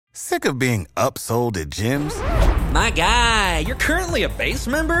Sick of being upsold at gyms? My guy, you're currently a base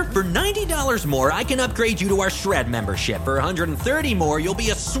member? For $90 more, I can upgrade you to our Shred membership. For $130 more, you'll be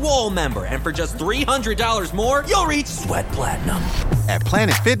a Swole member. And for just $300 more, you'll reach Sweat Platinum. At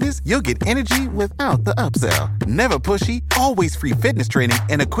Planet Fitness, you'll get energy without the upsell. Never pushy, always free fitness training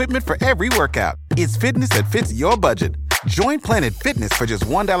and equipment for every workout. It's fitness that fits your budget. Join Planet Fitness for just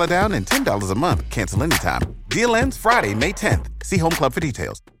 $1 down and $10 a month. Cancel anytime. Deal ends Friday, May 10th. See Home Club for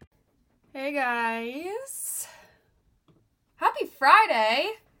details. Hey guys. Happy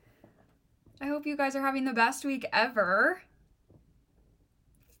Friday. I hope you guys are having the best week ever.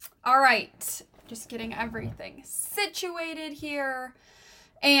 All right. Just getting everything situated here.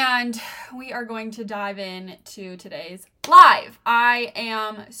 And we are going to dive into today's live. I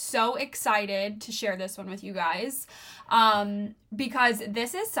am so excited to share this one with you guys because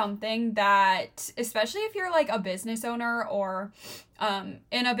this is something that, especially if you're like a business owner or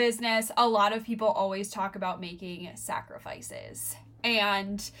in a business, a lot of people always talk about making sacrifices.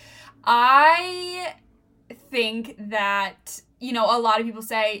 And I think that, you know, a lot of people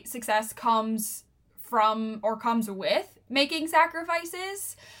say success comes from or comes with making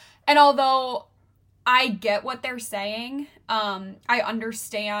sacrifices. And although I get what they're saying, I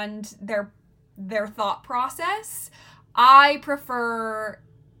understand their thought process, I prefer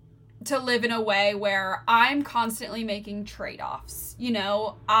to live in a way where I'm constantly making trade-offs. You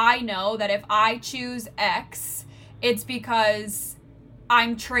know, I know that if I choose X, it's because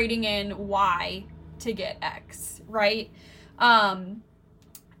I'm trading in Y to get X, right? And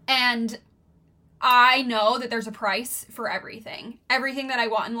I know that there's a price for everything. Everything that I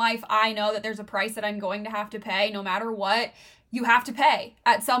want in life, I know that there's a price that I'm going to have to pay. No matter what, you have to pay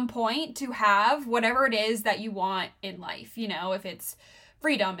at some point to have whatever it is that you want in life. You know, if it's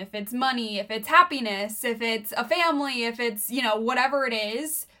freedom, if it's money, if it's happiness, if it's a family, if it's, you know, whatever it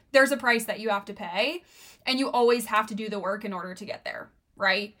is, there's a price that you have to pay. And you always have to do the work in order to get there,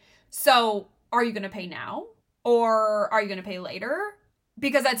 right? So are you going to pay now or are you going to pay later?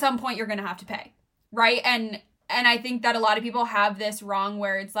 Because at some point you're going to have to pay. Right. And I think that a lot of people have this wrong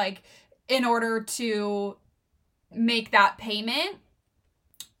where it's like, in order to make that payment,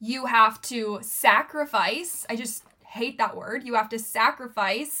 you have to sacrifice. I just hate that word. You have to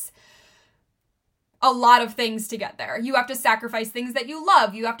sacrifice a lot of things to get there. You have to sacrifice things that you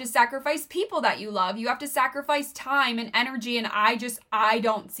love. You have to sacrifice people that you love. You have to sacrifice time and energy. And I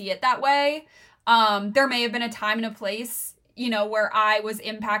don't see it that way. There may have been a time and a place, you know, where I was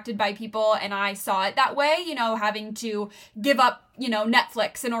impacted by people and I saw it that way, you know, having to give up, you know,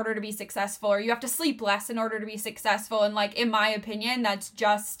 Netflix in order to be successful, or you have to sleep less in order to be successful. And like, in my opinion, that's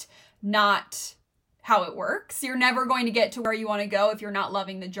just not how it works. You're never going to get to where you want to go if you're not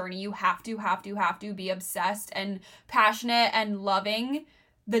loving the journey. You have to be obsessed and passionate and loving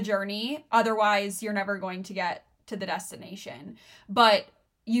the journey. Otherwise, you're never going to get to the destination. But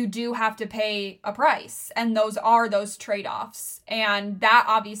you do have to pay a price, and those are those trade-offs, and that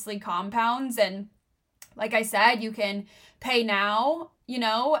obviously compounds. And like I said, you can pay now, you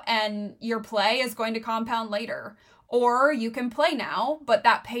know, and your play is going to compound later, or you can play now, but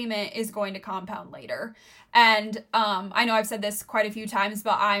that payment is going to compound later. And I know I've said this quite a few times,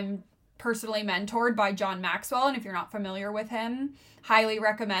 but I'm personally mentored by John Maxwell, and if you're not familiar with him, highly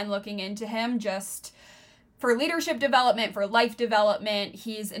recommend looking into him just for leadership development, for life development.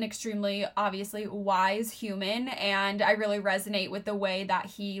 He's an extremely, obviously, wise human, and I really resonate with the way that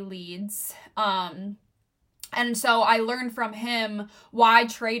he leads. And so I learned from him why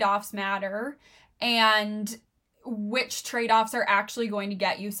trade-offs matter and which trade-offs are actually going to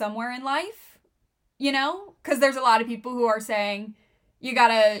get you somewhere in life, you know? Because there's a lot of people who are saying, you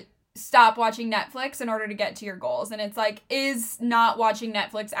gotta stop watching Netflix in order to get to your goals. And it's like, is not watching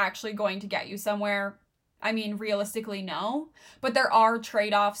Netflix actually going to get you somewhere? I mean, realistically, no. But there are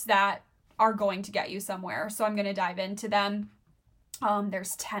trade-offs that are going to get you somewhere. So I'm going to dive into them.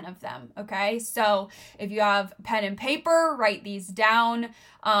 There's 10 of them, okay? So if you have pen and paper, write these down.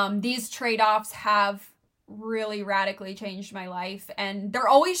 These trade-offs have really radically changed my life, and they're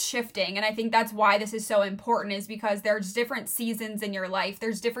always shifting. And I think that's why this is so important, is because there's different seasons in your life.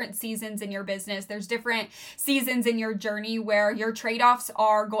 There's different seasons in your business. There's different seasons in your journey where your trade-offs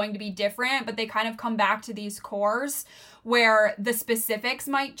are going to be different, but they kind of come back to these cores where the specifics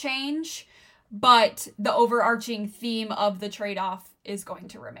might change, but the overarching theme of the trade-off is going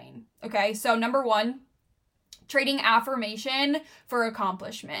to remain. Okay, so number one, trading affirmation for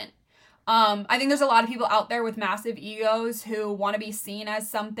accomplishment. I think there's a lot of people out there with massive egos who want to be seen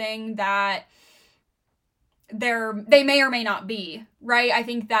as something that they may or may not be, right? I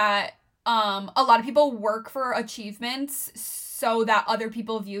think that a lot of people work for achievements so that other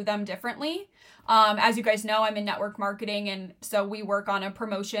people view them differently. As you guys know, I'm in network marketing, and so we work on a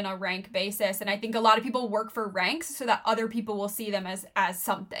promotion, a rank basis. And I think a lot of people work for ranks so that other people will see them as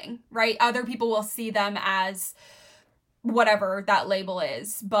something, right? Other people will see them as whatever that label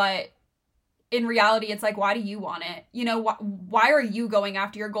is. But in reality, it's like, why do you want it? You know, why are you going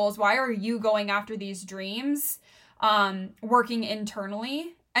after your goals? Why are you going after these dreams, working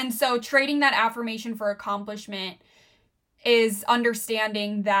internally? And so trading that affirmation for accomplishment is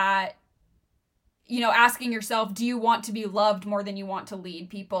understanding that, you know, asking yourself, do you want to be loved more than you want to lead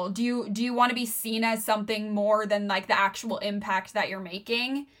people? Do you want to be seen as something more than like the actual impact that you're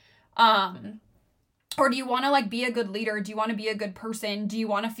making? Or do you want to like be a good leader? Do you want to be a good person? Do you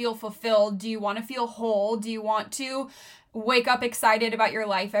want to feel fulfilled? Do you want to feel whole? Do you want to wake up excited about your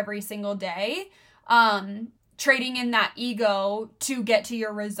life every single day? Trading in that ego to get to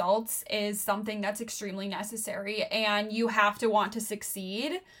your results is something that's extremely necessary, and you have to want to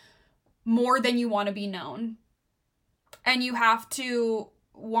succeed more than you want to be known. And you have to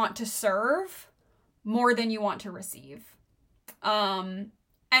want to serve more than you want to receive. And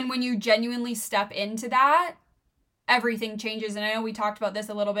when you genuinely step into that, everything changes. And I know we talked about this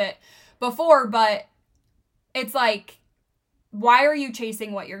a little bit before, but it's like, why are you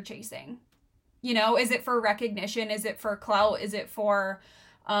chasing what you're chasing? You know, is it for recognition? Is it for clout? Is it for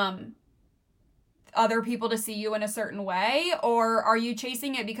other people to see you in a certain way? Or are you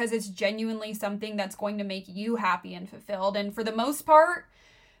chasing it because it's genuinely something that's going to make you happy and fulfilled? And for the most part,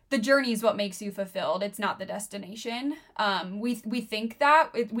 the journey is what makes you fulfilled. It's not the destination. We think that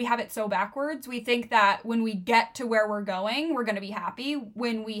we have it so backwards. We think that when we get to where we're going, we're going to be happy.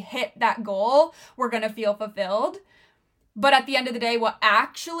 When we hit that goal, we're going to feel fulfilled. But at the end of the day, what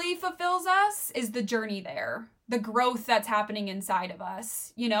actually fulfills us is the journey there, the growth that's happening inside of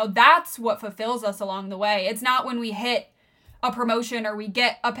us. You know, that's what fulfills us along the way. It's not when we hit a promotion or we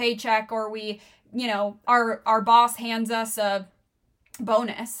get a paycheck or we, you know, our boss hands us a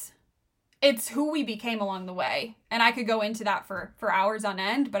bonus. It's who we became along the way. And I could go into that for hours on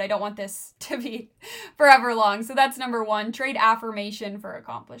end, but I don't want this to be forever long. So that's number one, trade affirmation for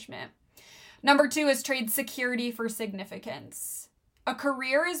accomplishment. Number two is trade security for significance. A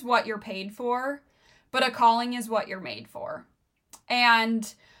career is what you're paid for, but a calling is what you're made for.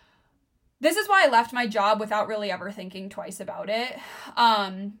 And this is why I left my job without really ever thinking twice about it.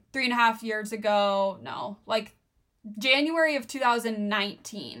 3.5 years ago, January of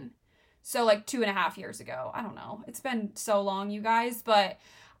 2019. So like 2.5 years ago. I don't know. It's been so long, you guys, but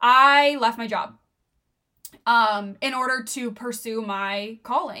I left my job. In order to pursue my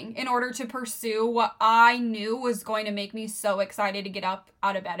calling, in order to pursue what I knew was going to make me so excited to get up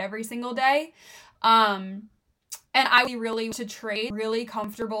out of bed every single day. And I really to trade really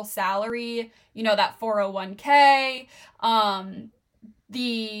comfortable salary, you know, that 401k,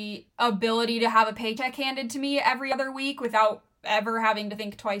 the ability to have a paycheck handed to me every other week without ever having to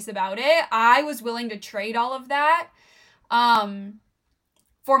think twice about it. I was willing to trade all of that,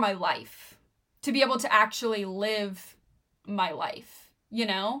 for my life. To be able to actually live my life, you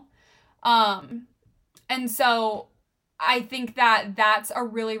know? And so I think that that's a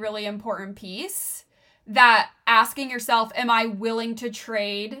really, really important piece, that asking yourself, am I willing to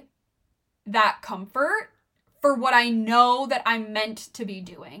trade that comfort for what I know that I'm meant to be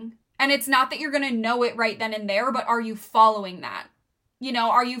doing? And it's not that you're going to know it right then and there, but are you following that? You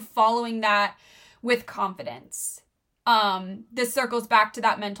know, are you following that with confidence? This circles back to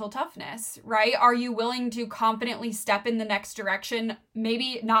that mental toughness, right? Are you willing to confidently step in the next direction,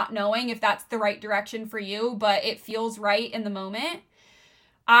 maybe not knowing if that's the right direction for you, but it feels right in the moment?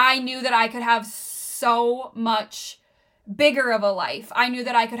 I knew that I could have so much bigger of a life. I knew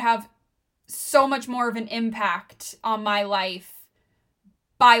that I could have so much more of an impact on my life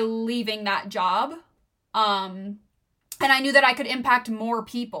by leaving that job. And I knew that I could impact more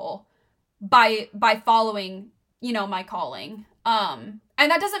people by following, you know, my calling. And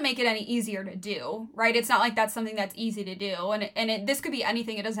that doesn't make it any easier to do, right? It's not like that's something that's easy to do. And this could be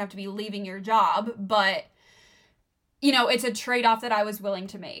anything. It doesn't have to be leaving your job, but you know, it's a trade-off that I was willing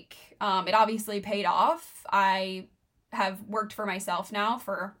to make. It obviously paid off. I have worked for myself now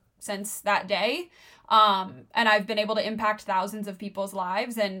since that day. And I've been able to impact thousands of people's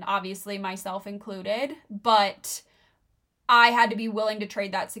lives, and obviously myself included, but I had to be willing to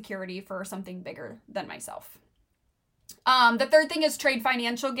trade that security for something bigger than myself. The third thing is trade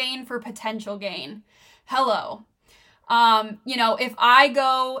financial gain for potential gain. Hello. You know, if I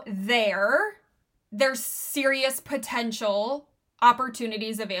go there's serious potential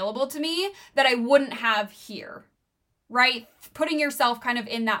opportunities available to me that I wouldn't have here, right? Putting yourself kind of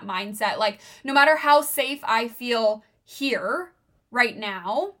in that mindset, like no matter how safe I feel here, right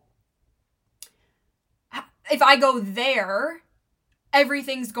now, if I go there,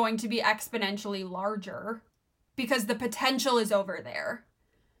 everything's going to be exponentially larger because the potential is over there.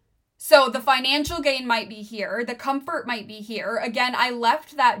 So the financial gain might be here. The comfort might be here. Again, I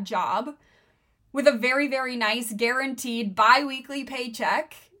left that job with a very, very nice guaranteed bi-weekly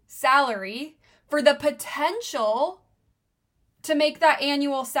paycheck salary for the potential to make that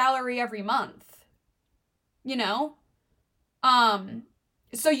annual salary every month. You know?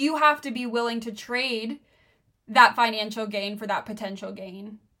 So you have to be willing to trade that financial gain for that potential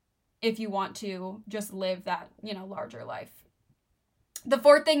gain if you want to just live that, larger life. The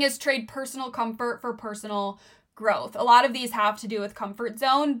fourth thing is trade personal comfort for personal growth. A lot of these have to do with comfort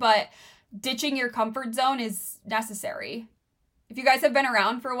zone, but ditching your comfort zone is necessary. If you guys have been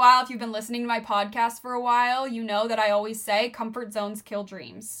around for a while, if you've been listening to my podcast for a while, you know that I always say comfort zones kill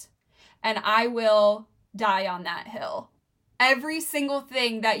dreams. And I will die on that hill. Every single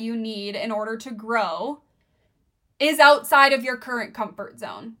thing that you need in order to grow is outside of your current comfort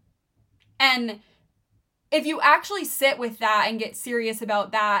zone. And if you actually sit with that and get serious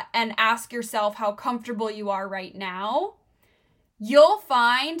about that and ask yourself how comfortable you are right now, you'll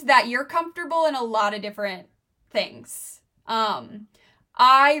find that you're comfortable in a lot of different things.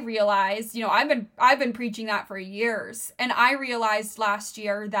 I realized, I've been preaching that for years, and I realized last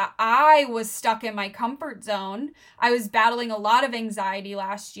year that I was stuck in my comfort zone. I was battling a lot of anxiety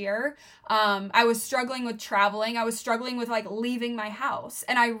last year. I was struggling with traveling. I was struggling with leaving my house.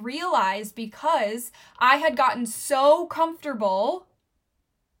 And I realized because I had gotten so comfortable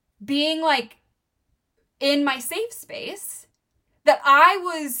being in my safe space that I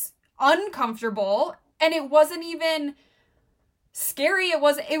was uncomfortable, and it wasn't even scary. I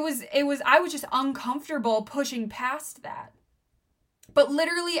was just uncomfortable pushing past that. But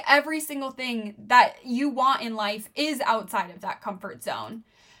literally every single thing that you want in life is outside of that comfort zone.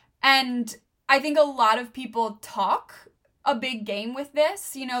 And I think a lot of people talk a big game with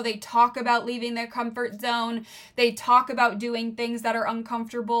this. They talk about leaving their comfort zone. They talk about doing things that are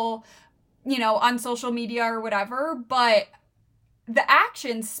uncomfortable, on social media or whatever. But the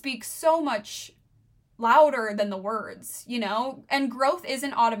actions speak so much louder than the words, and growth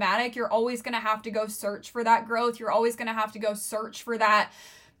isn't automatic. You're always going to have to go search for that growth. You're always going to have to go search for that,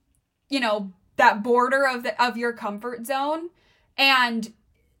 that border of your comfort zone. And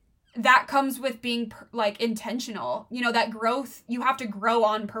that comes with being intentional, that growth, you have to grow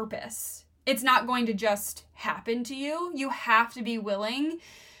on purpose. It's not going to just happen to you. You have to be willing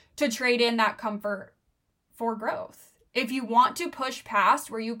to trade in that comfort for growth. If you want to push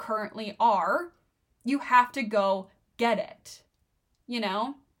past where you currently are, you have to go get it,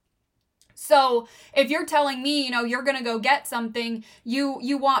 So if you're telling me, you're going to go get something,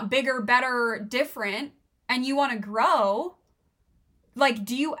 you want bigger, better, different, and you want to grow,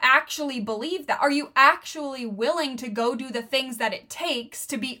 do you actually believe that? Are you actually willing to go do the things that it takes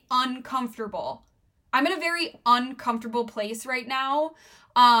to be uncomfortable? I'm in a very uncomfortable place right now,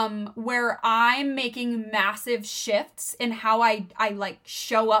 where I'm making massive shifts in how I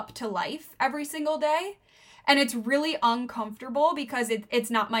show up to life every single day. And it's really uncomfortable because it's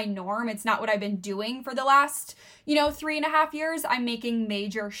not my norm. It's not what I've been doing for the last, 3.5 years. I'm making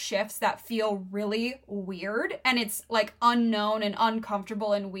major shifts that feel really weird, and it's unknown and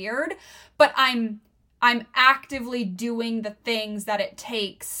uncomfortable and weird, but I'm actively doing the things that it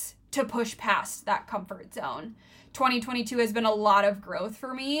takes to push past that comfort zone. 2022 has been a lot of growth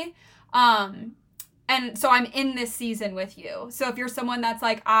for me. And so I'm in this season with you. So if you're someone that's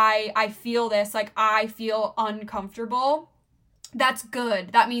I feel this, I feel uncomfortable, that's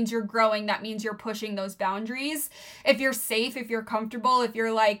good. That means you're growing. That means you're pushing those boundaries. If you're safe, if you're comfortable, if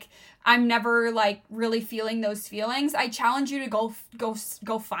you're I'm never really feeling those feelings, I challenge you to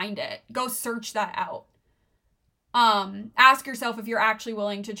go find it. Go search that out. Ask yourself if you're actually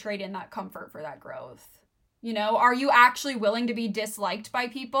willing to trade in that comfort for that growth. Are you actually willing to be disliked by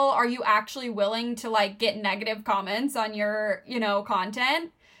people? Are you actually willing to get negative comments on your,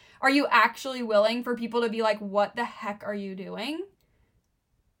 content? Are you actually willing for people to be what the heck are you doing?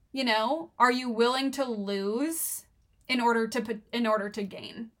 Are you willing to lose in order to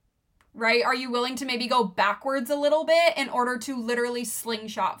gain? Right? Are you willing to maybe go backwards a little bit in order to literally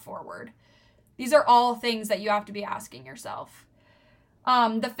slingshot forward? These are all things that you have to be asking yourself.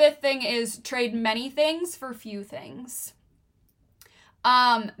 The fifth thing is trade many things for few things.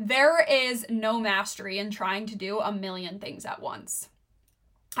 There is no mastery in trying to do a million things at once.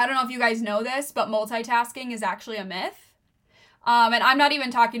 I don't know if you guys know this, but multitasking is actually a myth. And I'm not even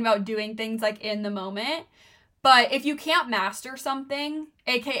talking about doing things in the moment, but if you can't master something,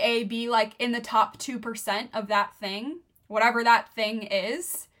 aka be in the top 2% of that thing, whatever that thing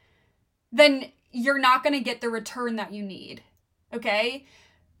is, then you're not going to get the return that you need. Okay?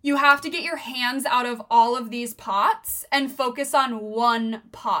 You have to get your hands out of all of these pots and focus on one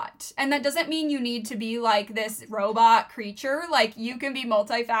pot. And that doesn't mean you need to be like this robot creature. Like, you can be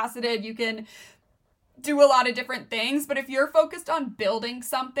multifaceted, you can do a lot of different things, but if you're focused on building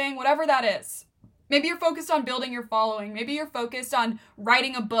something, whatever that is, maybe you're focused on building your following, maybe you're focused on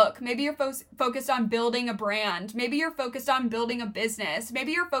writing a book, maybe you're focused on building a brand, maybe you're focused on building a business,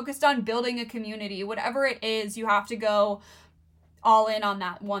 maybe you're focused on building a community, whatever it is, you have to go all in on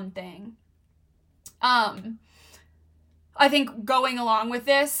that one thing. I think going along with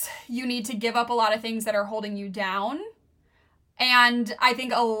this, you need to give up a lot of things that are holding you down. And I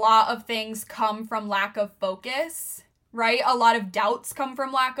think a lot of things come from lack of focus, right? A lot of doubts come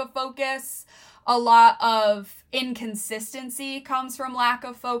from lack of focus. A lot of inconsistency comes from lack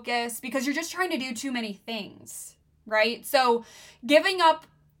of focus because you're just trying to do too many things, right? So giving up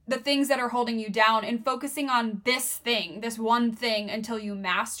the things that are holding you down and focusing on this thing, this one thing until you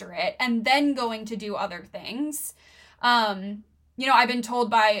master it, and then going to do other things. I've been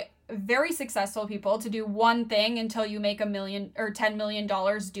told by very successful people to do one thing until you make $1 million or $10 million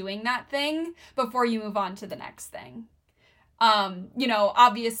doing that thing before you move on to the next thing.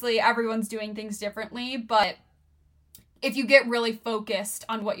 Obviously everyone's doing things differently, but if you get really focused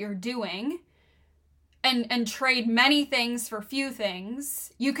on what you're doing and trade many things for few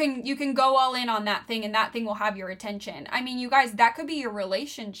things, you can go all in on that thing and that thing will have your attention. I mean, you guys, that could be your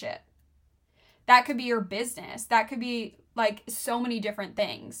relationship. That could be your business. That could be like so many different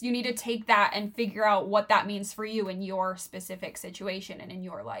things. You need to take that and figure out what that means for you in your specific situation and in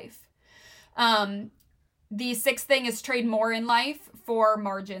your life. The sixth thing is trade more in life for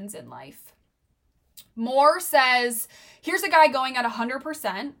margins in life. More says, here's a guy going at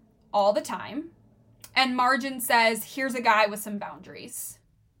 100% all the time. And margin says, here's a guy with some boundaries.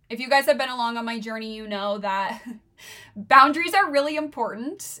 If you guys have been along on my journey, you know that boundaries are really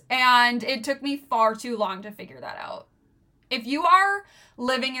important. And it took me far too long to figure that out. If you are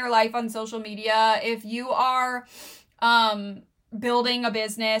living your life on social media, if you are building a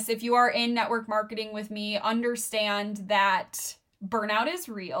business, if you are in network marketing with me, understand that burnout is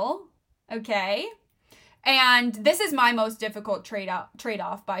real, okay? And this is my most difficult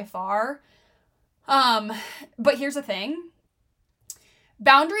trade-off by far. But here's the thing.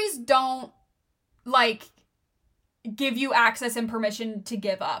 Boundaries don't give you access and permission to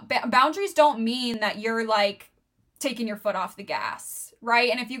give up. Boundaries don't mean that you're taking your foot off the gas,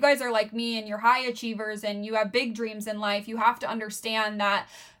 right? And if you guys are like me and you're high achievers and you have big dreams in life, you have to understand that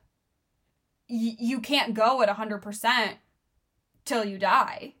you can't go at 100% till you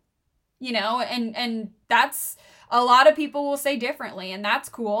die, and that's, a lot of people will say differently, and that's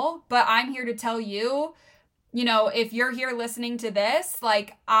cool, but I'm here to tell you, if you're here listening to this,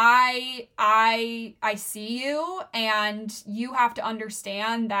 I see you, and you have to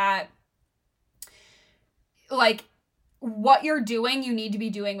understand that, what you're doing, you need to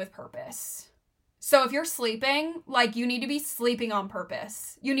be doing with purpose. So if you're sleeping, you need to be sleeping on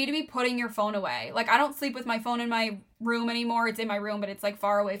purpose. You need to be putting your phone away. I don't sleep with my phone in my room anymore. It's in my room, but it's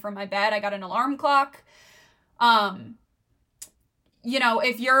far away from my bed. I got an alarm clock.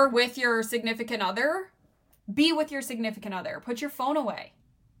 If you're with your significant other, be with your significant other. Put your phone away.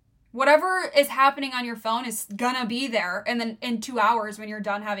 Whatever is happening on your phone is gonna be there, and then in 2 hours when you're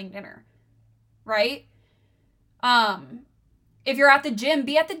done having dinner, right? If you're at the gym,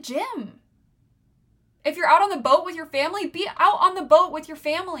 be at the gym. If you're out on the boat with your family, be out on the boat with your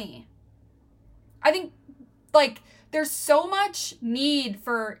family. I think, there's so much need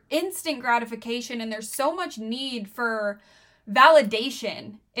for instant gratification, and there's so much need for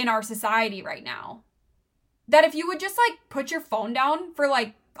validation in our society right now, that if you would just, put your phone down for,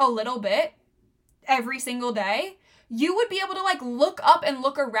 a little bit every single day, you would be able to, look up and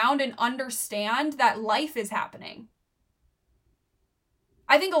look around and understand that life is happening.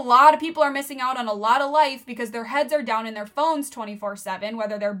 I think a lot of people are missing out on a lot of life because their heads are down in their phones 24/7,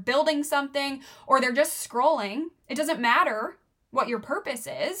 whether they're building something or they're just scrolling. It doesn't matter what your purpose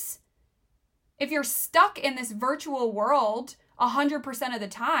is. If you're stuck in this virtual world 100% of the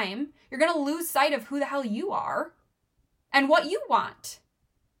time, you're going to lose sight of who the hell you are and what you want.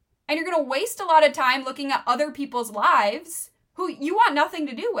 And you're going to waste a lot of time looking at other people's lives who you want nothing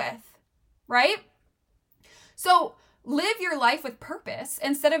to do with, right? So live your life with purpose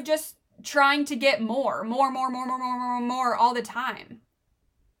instead of just trying to get more all the time.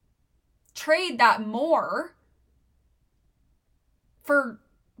 Trade that more for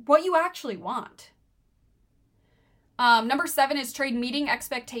what you actually want. Number 7 is trade meeting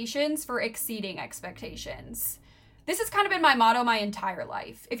expectations for exceeding expectations. this has kind of been my motto my entire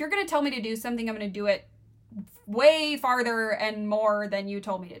life. If you're going to tell me to do something, I'm going to do it way farther and more than you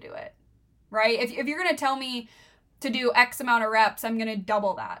told me to do it, right? If you're going to tell me to do X amount of reps, I'm going to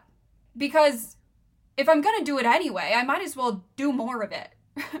double that. Because if I'm going to do it anyway, I might as well do more of it,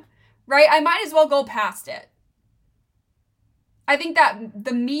 right? I might as well go past it. I think that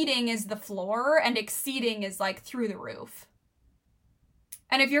the meeting is the floor and exceeding is like through the roof.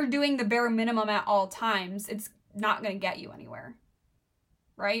 And if you're doing the bare minimum at all times, it's not going to get you anywhere,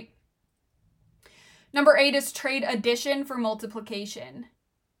 right? Number 8 is trade addition for multiplication.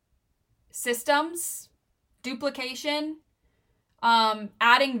 Systems, duplication,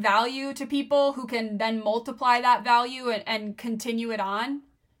 adding value to people who can then multiply that value and continue it on.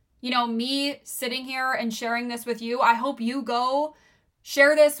 You know, me sitting here and sharing this with you, I hope you go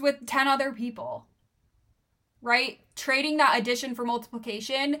share this with 10 other people, right? Trading that addition for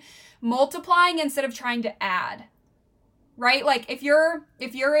multiplication, multiplying instead of trying to add, right? Like if you're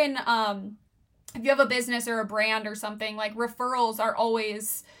in, if you have a business or a brand or something, like referrals are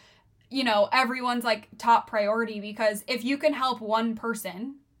always, you know, everyone's like top priority, because if you can help one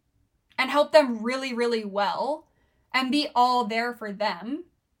person and help them really, really well and be all there for them,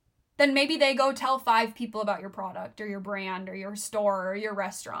 then maybe they go tell 5 people about your product or your brand or your store or your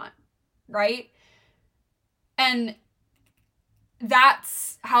restaurant, right? And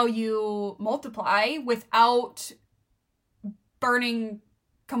that's how you multiply without burning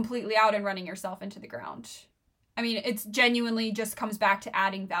completely out and running yourself into the ground. I mean, it's genuinely just comes back to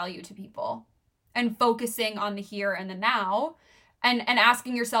adding value to people and focusing on the here and the now and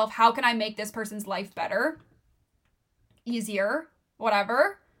asking yourself, how can I make this person's life better, easier,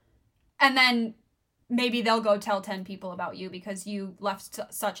 whatever? And then maybe they'll go tell 10 people about you because you left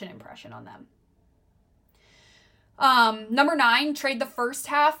such an impression on them. Number 9, trade the first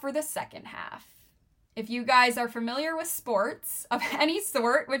half for the second half. If you guys are familiar with sports of any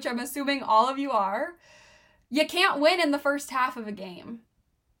sort, which I'm assuming all of you are, you can't win in the first half of a game,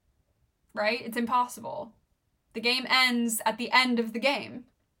 right? It's impossible. The game ends at the end of the game.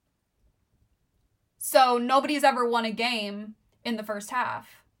 So nobody's ever won a game in the first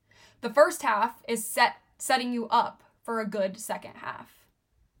half. The first half is setting you up for a good second half,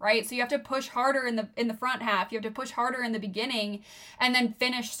 right? So you have to push harder in the front half. You have to push harder in the beginning and then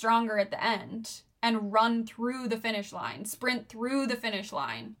finish stronger at the end and run through the finish line, sprint through the finish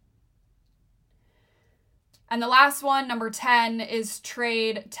line. And the last one, number 10, is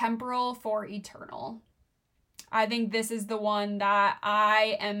trade temporal for eternal. I think this is the one that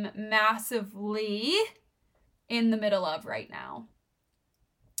I am massively in the middle of right now.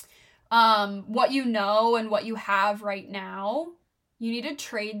 What you know and what you have right now, you need to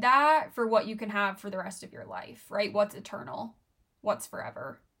trade that for what you can have for the rest of your life, right? What's eternal? What's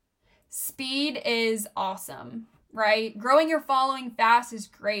forever? Speed is awesome, right? Growing your following fast is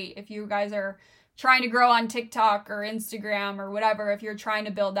great. If you guys are trying to grow on TikTok or Instagram or whatever, if you're trying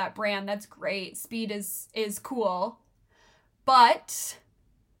to build that brand, that's great. Speed is cool. But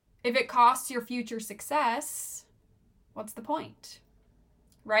if it costs your future success, what's the point?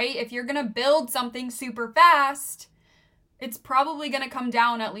 Right? If you're going to build something super fast, it's probably going to come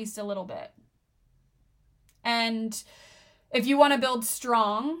down at least a little bit. And if you want to build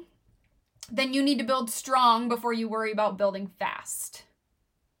strong, then you need to build strong before you worry about building fast.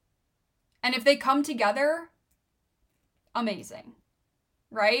 And if they come together, amazing,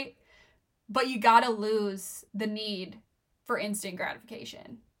 right? But you got to lose the need for instant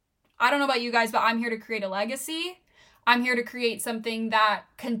gratification. I don't know about you guys, but I'm here to create a legacy. I'm here to create something that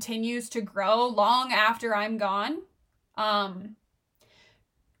continues to grow long after I'm gone.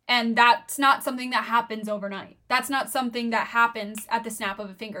 And that's not something that happens overnight. That's not something that happens at the snap of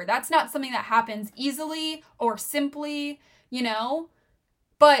a finger. That's not something that happens easily or simply, you know.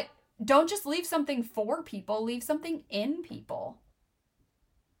 But don't just leave something for people, leave something in people.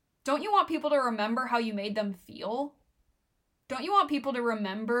 Don't you want people to remember how you made them feel? Don't you want people to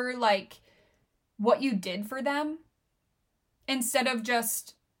remember, like, what you did for them? Instead of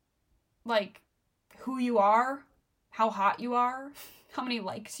just, like, who you are, how hot you are, how many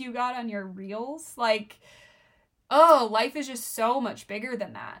likes you got on your reels. Like, oh, life is just so much bigger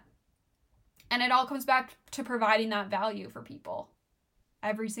than that. And it all comes back to providing that value for people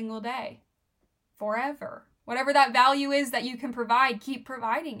every single day, forever. Whatever that value is that you can provide, keep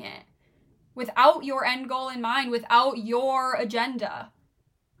providing it without your end goal in mind, without your agenda.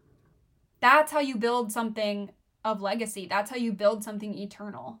 That's how you build something of legacy. That's how you build something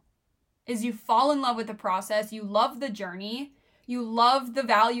eternal. Is you fall in love with the process, you love the journey, you love the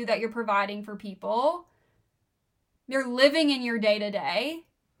value that you're providing for people, you're living in your day-to-day,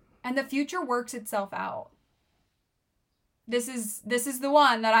 and the future works itself out. This is the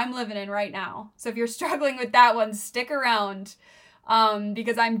one that I'm living in right now. So if you're struggling with that one, stick around,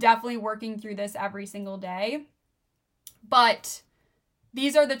 because I'm definitely working through this every single day. But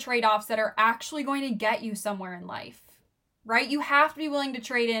these are the trade-offs that are actually going to get you somewhere in life, right? You have to be willing to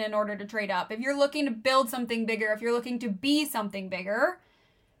trade in order to trade up. If you're looking to build something bigger, if you're looking to be something bigger,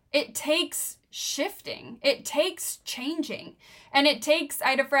 it takes shifting. It takes changing. And it takes, I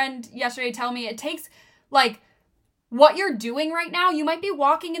had a friend yesterday tell me, it takes, like, what you're doing right now, you might be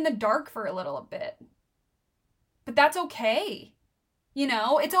walking in the dark for a little bit. But that's okay. You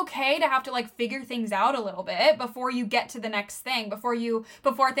know, it's okay to have to, like, figure things out a little bit before you get to the next thing,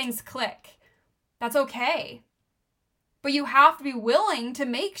 before things click. That's okay. But you have to be willing to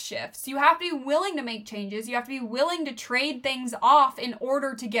make shifts. You have to be willing to make changes. You have to be willing to trade things off in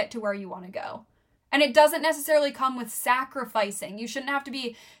order to get to where you want to go. And it doesn't necessarily come with sacrificing. You shouldn't have to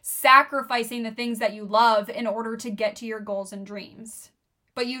be sacrificing the things that you love in order to get to your goals and dreams.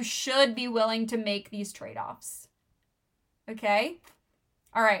 But you should be willing to make these trade-offs. Okay?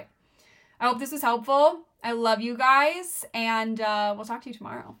 All right. I hope this was helpful. I love you guys, and we'll talk to you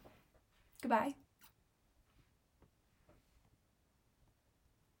tomorrow. Goodbye.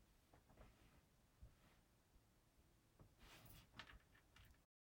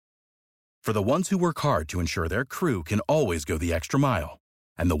 For the ones who work hard to ensure their crew can always go the extra mile,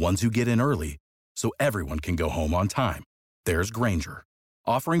 and the ones who get in early so everyone can go home on time, there's Grainger,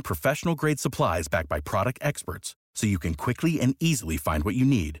 offering professional-grade supplies backed by product experts so you can quickly and easily find what you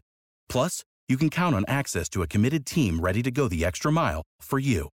need. Plus, you can count on access to a committed team ready to go the extra mile for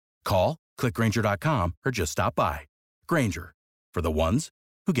you. Call, click Grainger.com, or just stop by. Grainger, for the ones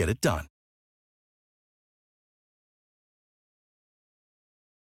who get it done.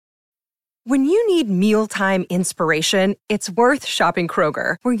 When you need mealtime inspiration, it's worth shopping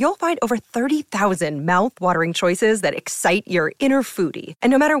Kroger, where you'll find over 30,000 mouth-watering choices that excite your inner foodie. And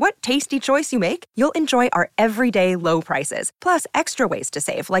no matter what tasty choice you make, you'll enjoy our everyday low prices, plus extra ways to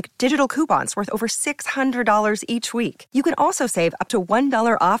save, like digital coupons worth over $600 each week. You can also save up to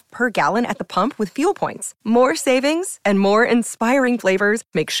 $1 off per gallon at the pump with fuel points. More savings and more inspiring flavors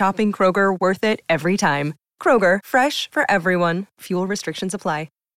make shopping Kroger worth it every time. Kroger, fresh for everyone. Fuel restrictions apply.